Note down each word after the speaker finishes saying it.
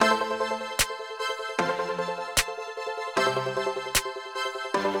Hey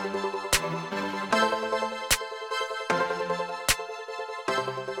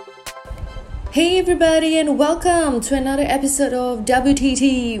everybody, and welcome to another episode of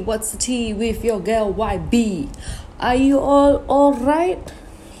WTT What's the Tea with your girl HYBAE. Are you all alright?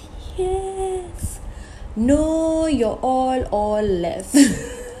 Yes. No, you're all left.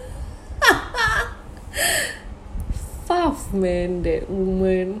 Faf, man, that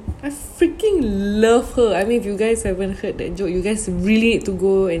woman. I freaking love her. I mean, if you guys haven't heard that joke, you guys really need to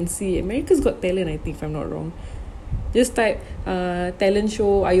go and see America's Got Talent, I think, if I'm not wrong. Just type talent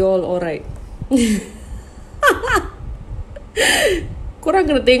show, are you all alright? Korang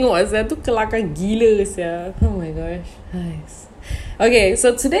kena tengok saya tu kelakar gila saya. Oh my gosh. Nice. Okay,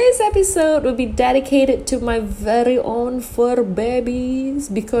 so today's episode will be dedicated to my very own furbabies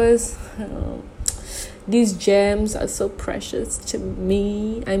because these gems are so precious to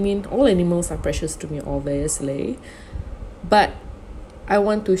me. I mean, all animals are precious to me, obviously, but I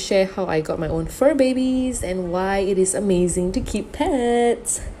want to share how I got my own fur babies and why it is amazing to keep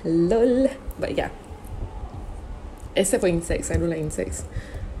pets. Lol. But yeah, except for insects, I don't like insects.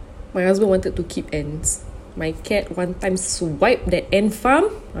 My husband wanted to keep ants. My cat one time swiped that ant farm.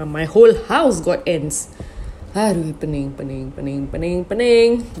 My whole house got ants. Aduh, pening.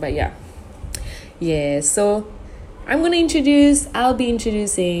 But yeah, so I'll be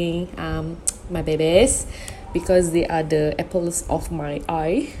introducing my babies, because they are the apples of my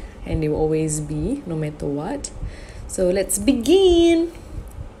eye and they will always be, no matter what. So let's begin.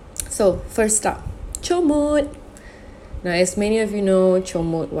 So first up, Chomot. Now, as many of you know,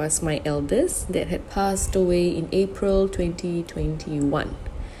 Chomot was my eldest that had passed away in April 2021.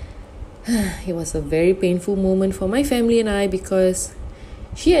 It was a very painful moment for my family and I because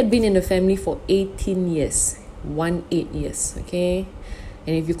she had been in the family for 18 years. 18 years, okay?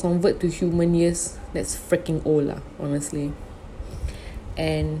 And if you convert to human years, that's freaking old lah, honestly.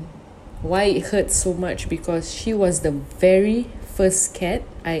 And why it hurts so much, because she was the very first cat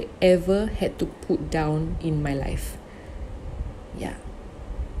I ever had to put down in my life. Yeah.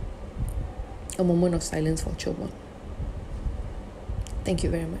 A moment of silence for Chomot. Thank you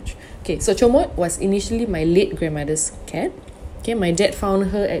very much. Okay, so Chomot was initially my late grandmother's cat. Okay, my dad found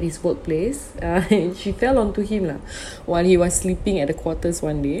her at his workplace. And she fell onto him lah while he was sleeping at the quarters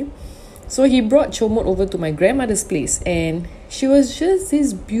one day. So he brought Chomot over to my grandmother's place, and she was just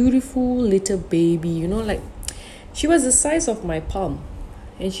this beautiful little baby, you know, like she was the size of my palm,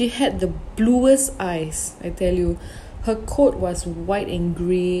 and she had the bluest eyes. I tell you, her coat was white and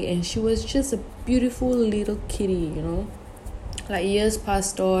grey, and she was just a beautiful little kitty, you know. Like years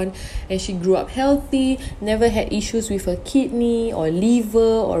passed on and she grew up healthy, never had issues with her kidney or liver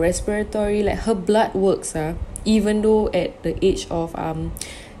or respiratory. Like her blood works, even though at the age of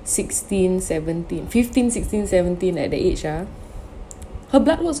 15, 16, 17 at the age, her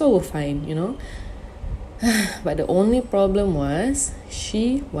blood works all were fine, you know. But the only problem was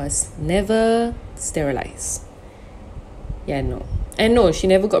she was never sterilized. Yeah, no. And no, she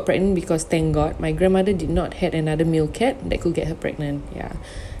never got pregnant because, thank God, my grandmother did not have another male cat that could get her pregnant. Yeah.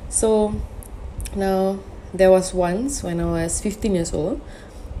 So now there was once when I was 15 years old.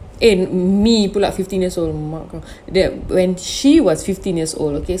 Me pula 15 years old. When she was 15 years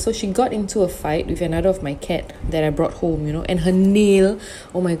old, okay, so she got into a fight with another of my cat that I brought home, you know, and her nail,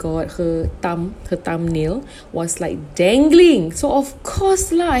 oh my God, her thumbnail was like dangling. So of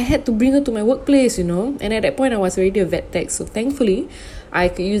course lah, I had to bring her to my workplace, you know, and at that point I was already a vet tech, so thankfully I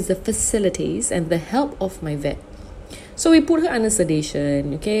could use the facilities and the help of my vet. So we put her under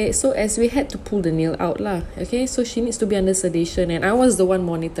sedation, okay? So as we had to pull the nail out lah, okay? So she needs to be under sedation, and I was the one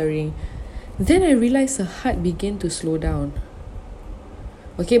monitoring. Then I realized her heart began to slow down.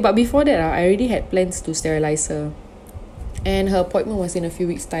 Okay, but before that, I already had plans to sterilize her. And her appointment was in a few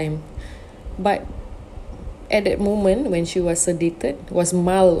weeks' time. But at that moment, when she was sedated, it was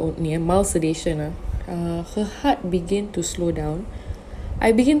mild sedation, her heart began to slow down.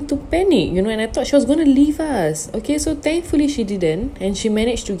 I began to panic, you know, and I thought she was going to leave us. Okay, so thankfully she didn't, and she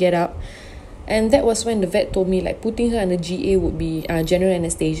managed to get up. And that was when the vet told me, like, putting her under GA would be, general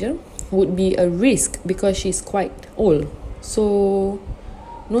anesthesia, would be a risk because she's quite old. So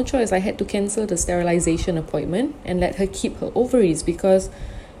no choice, I had to cancel the sterilization appointment and let her keep her ovaries because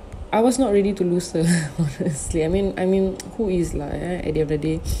I was not ready to lose her, honestly. I mean, who is lah, at the end of the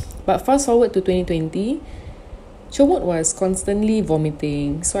day. But fast forward to 2020, Chomot was constantly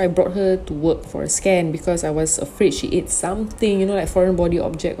vomiting, so I brought her to work for a scan because I was afraid she ate something, you know, like foreign body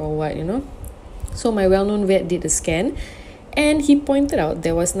object or what, you know. So my well-known vet did a scan, and he pointed out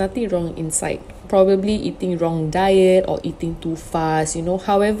there was nothing wrong inside. Probably eating wrong diet or eating too fast, you know.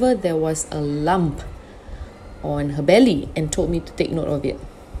 However, there was a lump on her belly and told me to take note of it.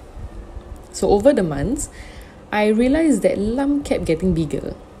 So over the months, I realized that lump kept getting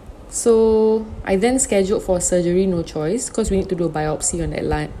bigger. So I then scheduled for surgery, no choice, because we need to do a biopsy on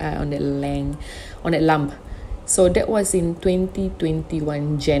that lump. So that was in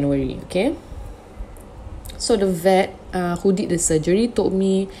 2021 January. Okay. So the vet who did the surgery told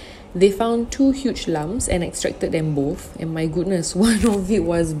me they found 2 huge lumps and extracted them both. And my goodness, one of it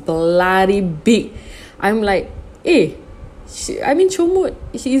was bloody big. I'm like, Chomot,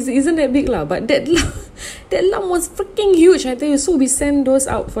 she isn't that big lah, but that lump was freaking huge, I tell you. So we sent those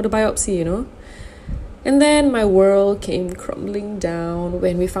out for the biopsy, you know. And then my world came crumbling down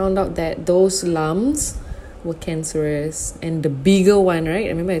when we found out that those lumps were cancerous. And the bigger one, right?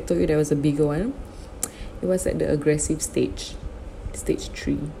 Remember I told you there was a bigger one? It was at the aggressive stage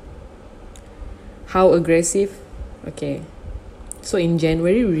 3. How aggressive? Okay. So in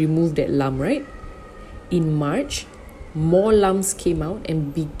January, we removed that lump, right? In March, more lumps came out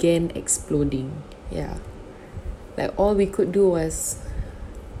and began exploding. Yeah. Like all we could do was,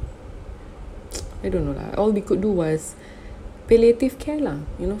 all we could do was palliative care lah,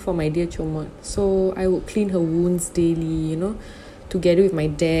 you know, for my dear Chomot. So I would clean her wounds daily, you know, together with my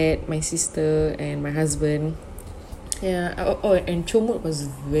dad, my sister and my husband. Yeah. And Chomot was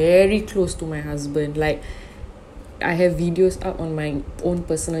very close to my husband. Like, I have videos up on my own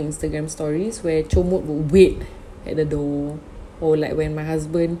personal Instagram stories where Chomot would wait at the door, or like when my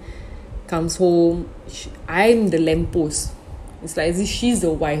husband comes home, I'm the lamppost. It's like as if she's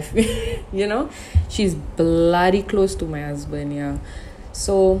the wife. You know, she's bloody close to my husband. Yeah.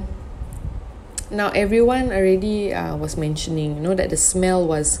 So now everyone already was mentioning, you know, that the smell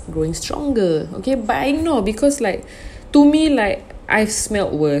was growing stronger. Okay, but I know, because like to me, like I've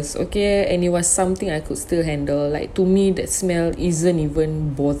smelled worse, okay, and it was something I could still handle. Like to me, that smell isn't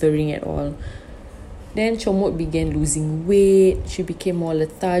even bothering at all. Then Chomot began losing weight. She became more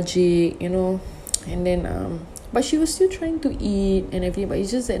lethargic, you know. And then but she was still trying to eat and everything, but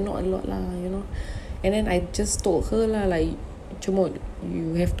it's just that not a lot lah, you know. And then I just told her lah, like, Chomot,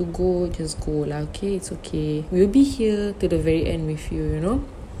 you have to go, just go lah, okay, it's okay, we'll be here to the very end with you, you know.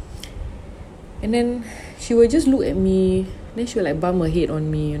 And then she would just look at me, then she would like bump her head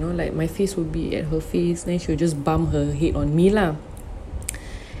on me, you know, like my face would be at her face, then she would just bump her head on me lah.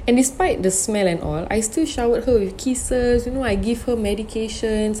 And despite the smell and all, I still showered her with kisses, you know, I give her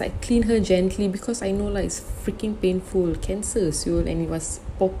medications, I clean her gently, because I know like it's freaking painful, cancer, and it was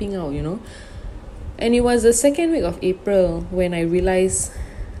popping out, you know. And it was the second week of April when I realized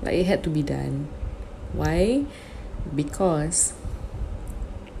like it had to be done. Why? Because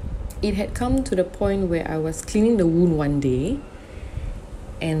it had come to the point where I was cleaning the wound one day,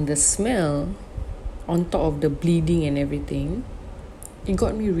 and the smell on top of the bleeding and everything, it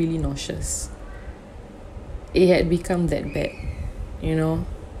got me really nauseous. It had become that bad, you know.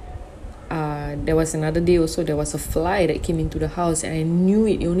 There was another day also, there was a fly that came into the house, and I knew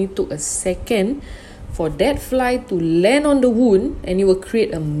it only took a second for that fly to land on the wound and it will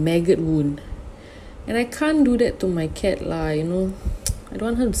create a maggot wound. And I can't do that to my cat lah, you know. I don't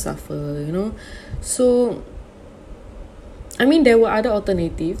want her to suffer, you know. So I mean, there were other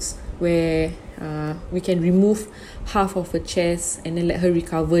alternatives where we can remove half of her chest and then let her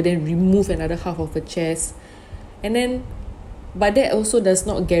recover, then remove another half of her chest, and then, but that also does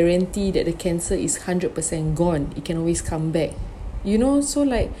not guarantee that the cancer is 100% gone. It can always come back, you know. So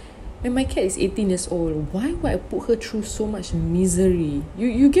like, when my cat is 18 years old, why would I put her through so much misery?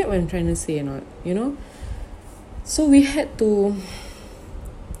 You get what I'm trying to say or not, you know? So we had to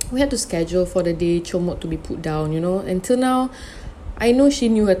schedule for the day Chomot to be put down, you know. Until now, I know she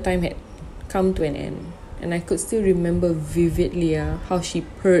knew her time had come to an end, and I could still remember vividly how she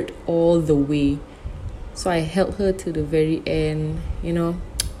purred all the way. So I held her to the very end, you know.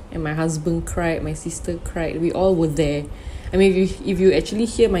 And my husband cried, my sister cried. We all were there. I mean, if you actually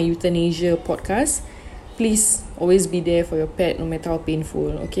hear my euthanasia podcast, please always be there for your pet, no matter how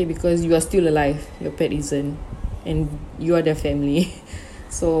painful, okay? Because you are still alive, your pet isn't, and you are their family.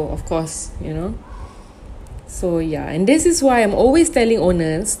 So of course, you know. So yeah, and this is why I'm always telling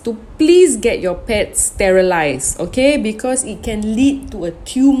owners to please get your pets sterilized, okay? Because it can lead to a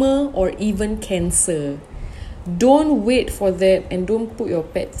tumor or even cancer. Don't wait for that, and don't put your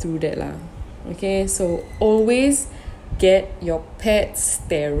pet through that lah. Okay, so always get your pet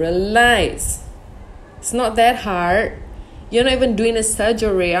sterilized. It's not that hard. You're not even doing a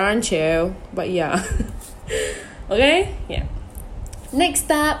surgery, aren't you? But yeah. Okay, yeah.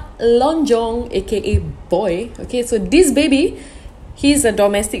 Next up, Lonjong, aka Boy. Okay, so this baby, he's a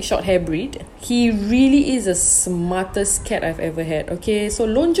domestic short hair breed. He really is the smartest cat I've ever had. Okay, so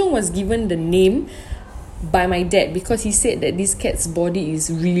Lonjong was given the name by my dad because he said that this cat's body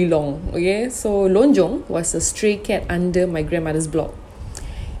is really long. Okay, so Lonjong was a stray cat under my grandmother's block.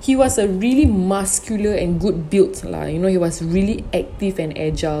 He was a really muscular and good built lah. You know, he was really active and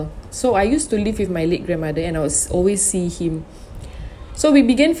agile. So I used to live with my late grandmother and I was always see him. So we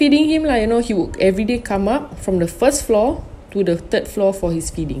began feeding him lah. You know, he would every day come up from the first floor to the third floor for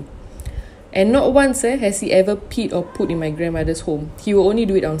his feeding. And not once has he ever peed or pooped in my grandmother's home. He will only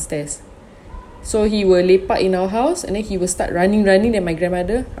do it downstairs. So he will lepak in our house and then he will start running at my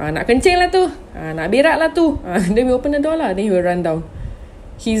grandmother. Nak kencing lah tu. Nak berak lah tu. Then we open the door lah. Then he will run down.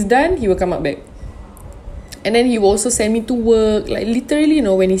 He's done, he will come up back. And then he will also send me to work. Like literally, you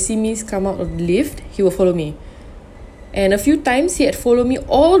know, when he see me come out of the lift, he will follow me. And a few times he had followed me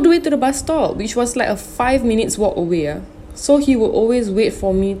all the way to the bus stop, which was like a 5 minutes walk away. So he will always wait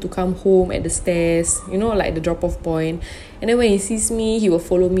for me to come home at the stairs, you know, like the drop-off point. And then when he sees me, he will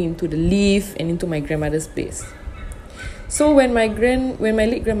follow me into the lift and into my grandmother's place. So when my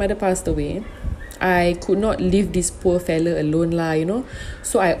late grandmother passed away, I could not leave this poor fella alone lah, you know.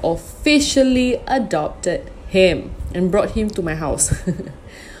 So I officially adopted him and brought him to my house.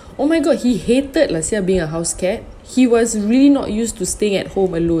 Oh my god, he hated being a house cat. He was really not used to staying at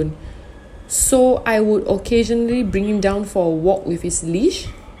home alone. So I would occasionally bring him down for a walk with his leash.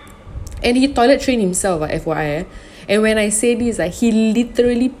 And he toilet trained himself, FYI. And when I say this, he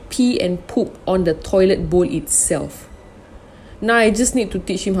literally pee and poop on the toilet bowl itself. Now I just need to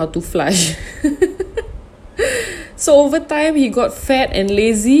teach him how to flush. So over time, he got fat and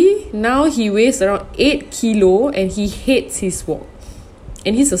lazy. Now he weighs around 8 kilo and he hates his walk.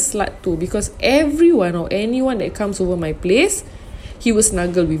 And he's a slut too because everyone or anyone that comes over my place, he will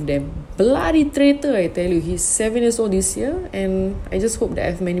snuggle with them. Bloody traitor, I tell you. He's 7 years old this year and I just hope that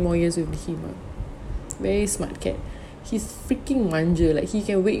I have many more years with him. Very smart cat. He's freaking manja. Like he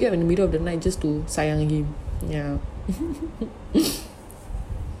can wake up in the middle of the night just to sayang him. Yeah.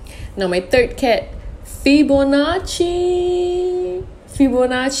 Now my third cat, Fibonacci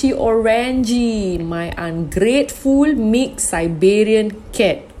Orange, my ungrateful mixed Siberian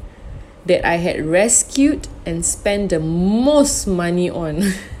cat that I had rescued and spent the most money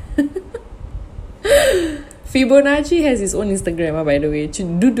on. Fibonacci has his own Instagram, by the way.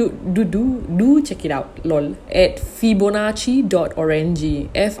 Do check it out, lol. At fibonacci.orangi.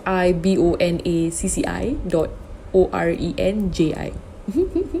 FIBONACCI.ORENJI.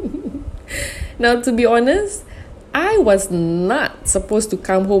 Now, to be honest, I was not supposed to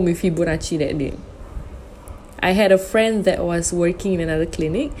come home with Fibonacci that day. I had a friend that was working in another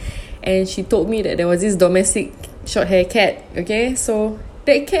clinic and she told me that there was this domestic short hair cat. Okay, so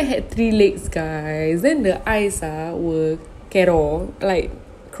that cat had 3 legs, guys. Then the eyes were kero, like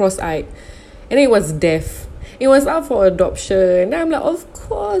cross-eyed. And it was deaf. It was up for adoption. And I'm like, of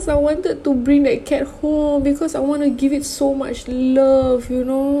course, I wanted to bring that cat home because I want to give it so much love, you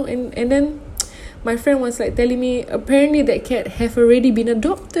know. And then my friend was like telling me, apparently that cat have already been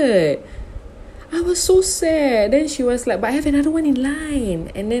adopted. I was so sad. Then she was like, but I have another one in line.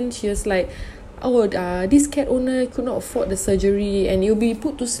 And then she was like, this cat owner could not afford the surgery and you'll be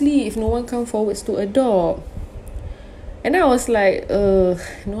put to sleep if no one comes forwards to adopt. And I was like, no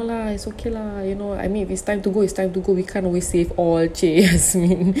lah, it's okay lah, you know. I mean, if it's time to go, it's time to go. We can't always save all,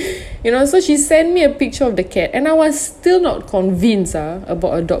 Yasmin. You know, so she sent me a picture of the cat and I was still not convinced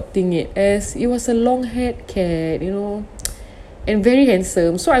about adopting it, as it was a long-haired cat, you know, and very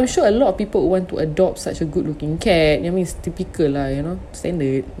handsome. So I'm sure a lot of people want to adopt such a good-looking cat. I mean, it's typical lah, you know,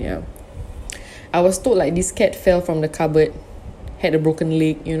 standard, yeah. I was told like this cat fell from the cupboard, had a broken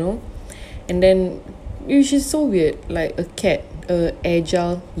leg, you know, and then which is so weird, like a cat, a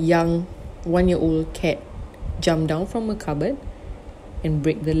agile young 1-year-old cat jump down from a cupboard and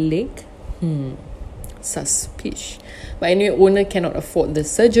break the leg. Suspicious. But anyway, owner cannot afford the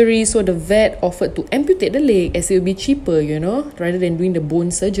surgery, so the vet offered to amputate the leg as it will be cheaper, you know, rather than doing the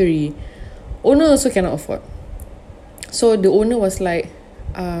bone surgery. Owner also cannot afford. So the owner was like,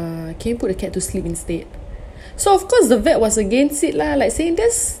 can you put the cat to sleep instead? So of course the vet was against it lah, like saying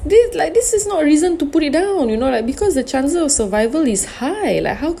this is not a reason to put it down, you know, like because the chances of survival is high.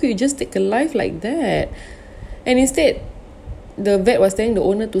 Like how could you just take a life like that? And instead, the vet was telling the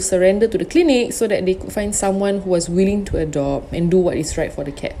owner to surrender to the clinic so that they could find someone who was willing to adopt and do what is right for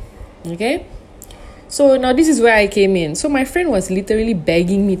the cat. Okay? So now this is where I came in. So my friend was literally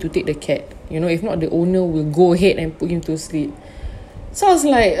begging me to take the cat. You know, if not, the owner will go ahead and put him to sleep. So I was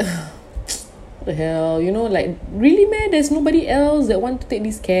like, what the hell, you know, like, really, man? There's nobody else that want to take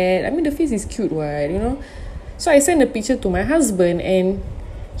this cat. I mean, the face is cute, right? You know? So I sent a picture to my husband and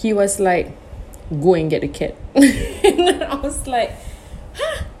he was like, go and get the cat. And I was like,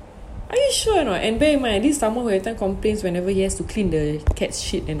 huh? Are you sure or not? And bear in mind, this is someone who every time complains whenever he has to clean the cat's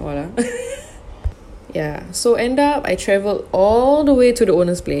shit and all. Yeah, so end up, I travelled all the way to the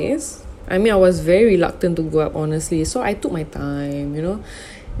owner's place. I mean, I was very reluctant to go up, honestly. So I took my time, you know.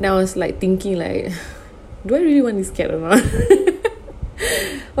 Now I was like thinking like, do I really want this cat or not?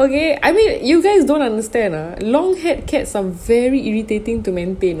 Okay, I mean, you guys don't understand. Long-haired cats are very irritating to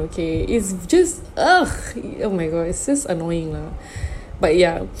maintain, okay? It's just, oh my god, it's just annoying. But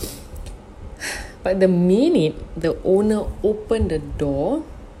yeah. But the minute the owner opened the door,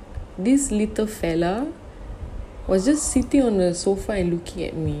 this little fella was just sitting on the sofa and looking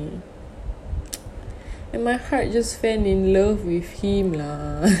at me. And my heart just fell in love with him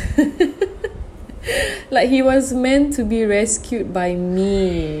lah. Like he was meant to be rescued by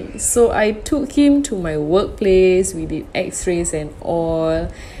me. So I took him to my workplace. We did x-rays and all.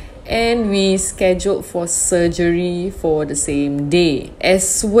 And we scheduled for surgery for the same day,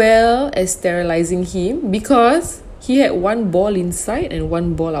 as well as sterilizing him, because he had one ball inside and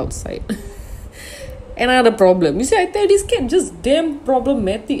one ball outside. Another problem. You see, I tell you, this cat just damn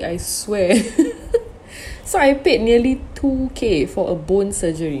problematic, I swear. So I paid nearly 2K for a bone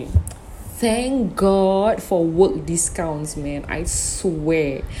surgery. Thank God for work discounts, man. I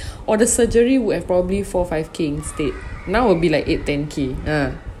swear. Or the surgery would have probably 4-5K instead. Now it would be like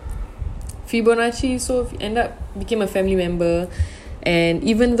 8-10K. Fibonacci, so end up became a family member. And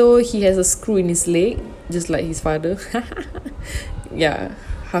even though he has a screw in his leg, just like his father. Yeah,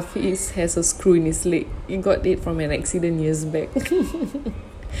 Hafiz has a screw in his leg. He got it from an accident years back.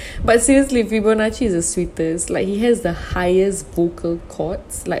 But seriously, Fibonacci is the sweetest. Like, he has the highest vocal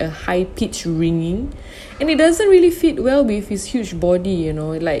cords, like a high-pitched ringing. And it doesn't really fit well with his huge body, you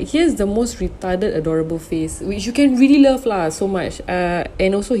know. Like, he has the most retarded, adorable face, which you can really love so much.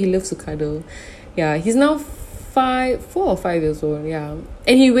 And also, he loves to cuddle. Yeah, he's now 4 or 5 years old, yeah.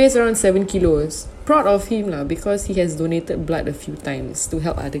 And he weighs around 7 kilos. Proud of him because he has donated blood a few times to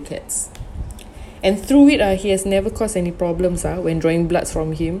help other cats. And through it, he has never caused any problems when drawing blood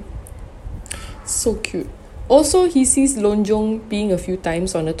from him. So cute. Also, he sees Lonjong peeing a few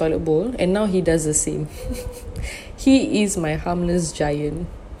times on the toilet bowl, and now he does the same. He is my harmless giant.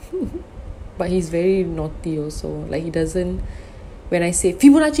 But he's very naughty also. Like, he doesn't... When I say,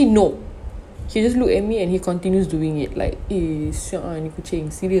 Fibonacci, no! He just look at me and he continues doing it. Like, ni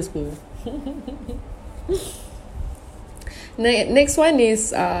kucing. Serious bro. Next one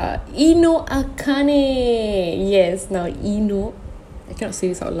is Ino Akane. Yes, now Ino, I cannot say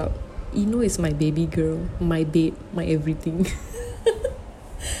this out loud. Ino is my baby girl, my babe, my everything.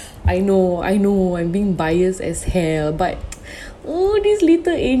 I know, I'm being biased as hell, but this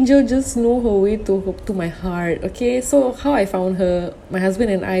little angel just know her way to my heart. Okay, so how I found her, my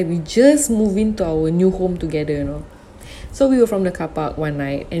husband and I, we just moved into our new home together, you know. So we were from the car park one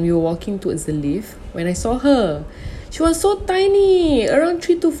night and we were walking towards the lift when I saw her. She was so tiny, around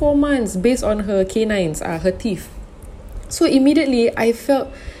 3 to 4 months, based on her canines, her teeth. So immediately I thought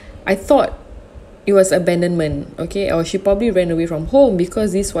it was abandonment, okay? Or she probably ran away from home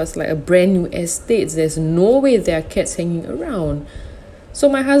because this was like a brand new estate. There's no way there are cats hanging around. So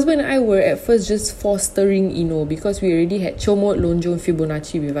my husband and I were at first just fostering Ino because we already had Chomot, Lonjong,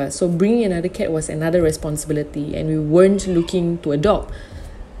 Fibonacci with us. So bringing another cat was another responsibility and we weren't looking to adopt.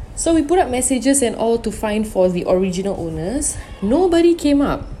 So we put up messages and all to find for the original owners. Nobody came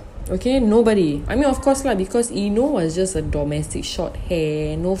up. Okay, nobody. I mean, of course lah, because Ino was just a domestic short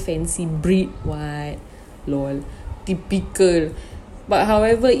hair, no fancy breed, what? Lol. Typical. But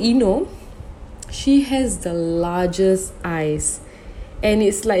however, Ino, she has the largest eyes. And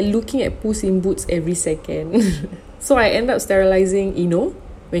it's like looking at Puss in Boots every second. So I ended up sterilizing Ino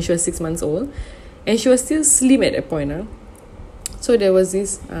when she was 6 months old. And she was still slim at that point. So there was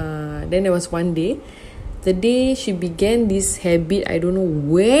this, then there was one day, the day she began this habit, I don't know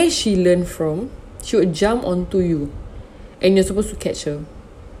where she learned from, she would jump onto you and you're supposed to catch her.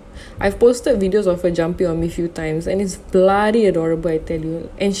 I've posted videos of her jumping on me a few times and it's bloody adorable, I tell you.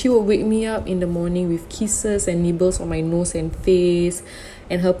 And she would wake me up in the morning with kisses and nibbles on my nose and face,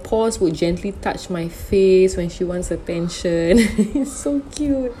 and her paws would gently touch my face when she wants attention. It's so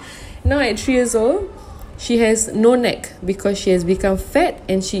cute. Now at 3 years old, she has no neck because she has become fat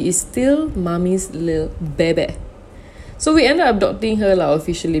and she is still mommy's little baby. So we ended up adopting her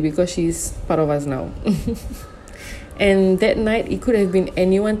officially because she's part of us now. And that night, it could have been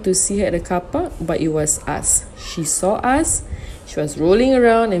anyone to see her at the car park, but it was us. She saw us, she was rolling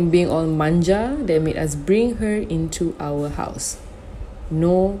around and being all manja that made us bring her into our house.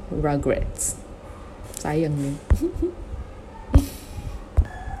 No regrets. Sayang ni.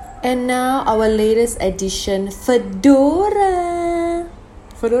 And now our latest addition, Fedora.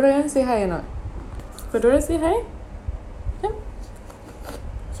 Fedora, say hi or not? Fedora, say hi? Yeah.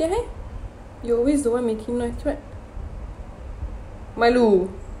 Say hi? You're always the one making noise, right?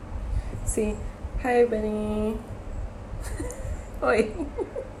 Malu. Say hi, Benny. Oi.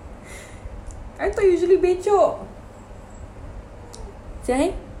 I thought usually becok. Say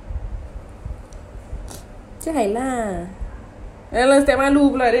hi. Say hi lah. Alah, setiap malu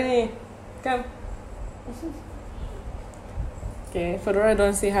pula dia ni. Come. Okay, Fedora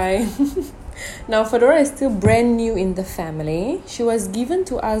don't say hi. Now, Fedora is still brand new in the family. She was given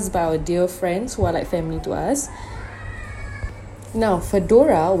to us by our dear friends who are like family to us. Now,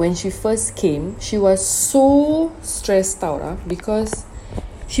 Fedora, when she first came, she was so stressed out because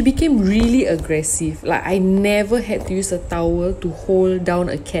she became really aggressive. Like, I never had to use a towel to hold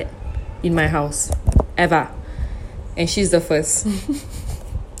down a cat in my house. Ever. And she's the first.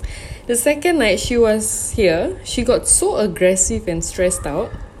 The second night she was here, she got so aggressive and stressed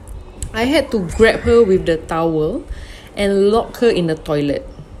out. I had to grab her with the towel and lock her in the toilet.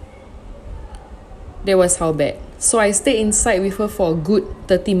 That was how bad. So I stayed inside with her for a good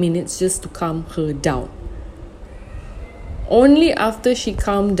 30 minutes just to calm her down. Only after she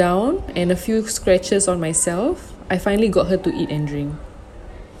calmed down and a few scratches on myself, I finally got her to eat and drink.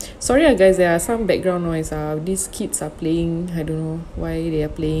 Sorry guys, there are some background noise. These kids are playing. I don't know why they are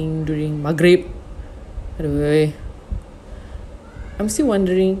playing during Maghrib. Aduh. I'm still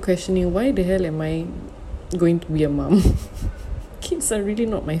wondering, questioning, why the hell am I going to be a mom? Kids are really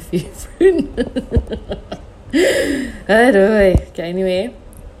not my favorite. Aduh. Okay, anyway.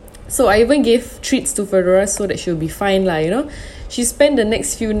 So I even gave treats to Fedora so that she'll be fine lah, you know. She spent the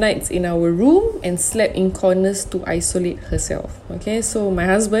next few nights in our room and slept in corners to isolate herself. Okay, so my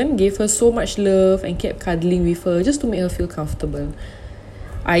husband gave her so much love and kept cuddling with her just to make her feel comfortable.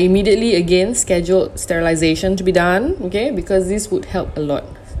 I immediately again scheduled sterilization to be done, okay, because this would help a lot.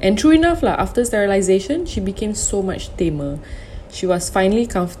 And true enough lah, after sterilization, she became so much tamer. She was finally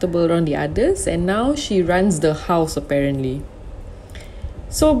comfortable around the others and now she runs the house apparently.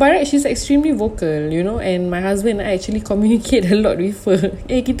 So by right, she's extremely vocal, you know, and my husband and I actually communicate a lot with her.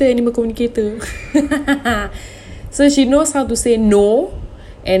 Kita animal communicator. So she knows how to say no,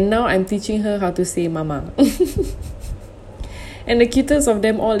 and now I'm teaching her how to say mama. And the cutest of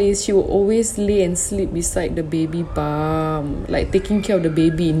them all is she will always lay and sleep beside the baby bum, like taking care of the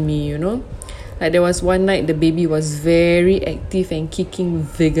baby in me, you know. Like there was one night the baby was very active and kicking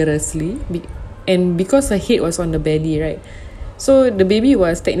vigorously, and because her head was on the belly, right? So the baby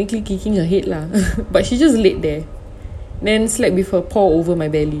was technically kicking her head lah. But she just laid there. Then slept with her paw over my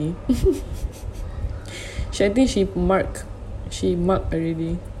belly. I think she marked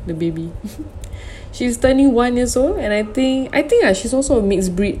already, the baby. She's turning 1 year old, and I think she's also a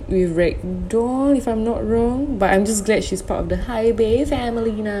mixed breed with Ragdoll, if I'm not wrong. But I'm just glad she's part of the HYBAE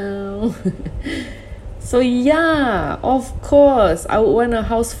family now. So yeah, of course, I would want a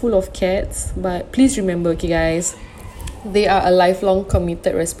house full of cats. But please remember, okay guys, they are a lifelong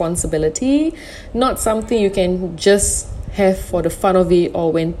committed responsibility, not something you can just have for the fun of it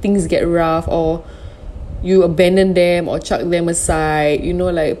or when things get rough or you abandon them or chuck them aside, you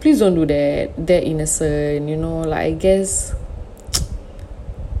know, like please don't do that. They're innocent, you know, like I guess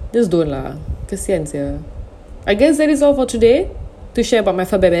just don't lah. Kesian sia. I guess that is all for today to share about my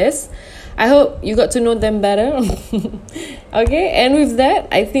furbabies. I hope you got to know them better. Okay, and with that,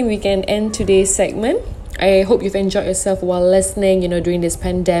 I think we can end today's segment. I hope you've enjoyed yourself while listening, you know, during this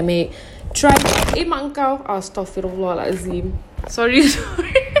pandemic. Try... mak kau. Astaghfirullahalazim. Sorry.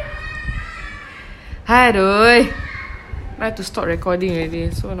 Aduh. I have to stop recording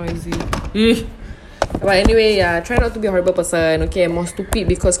already. So noisy. But anyway, yeah, try not to be a horrible person, okay? More stupid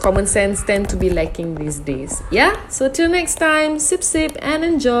because common sense tend to be lacking these days. Yeah? So till next time, sip and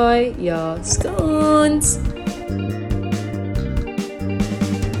enjoy your scones.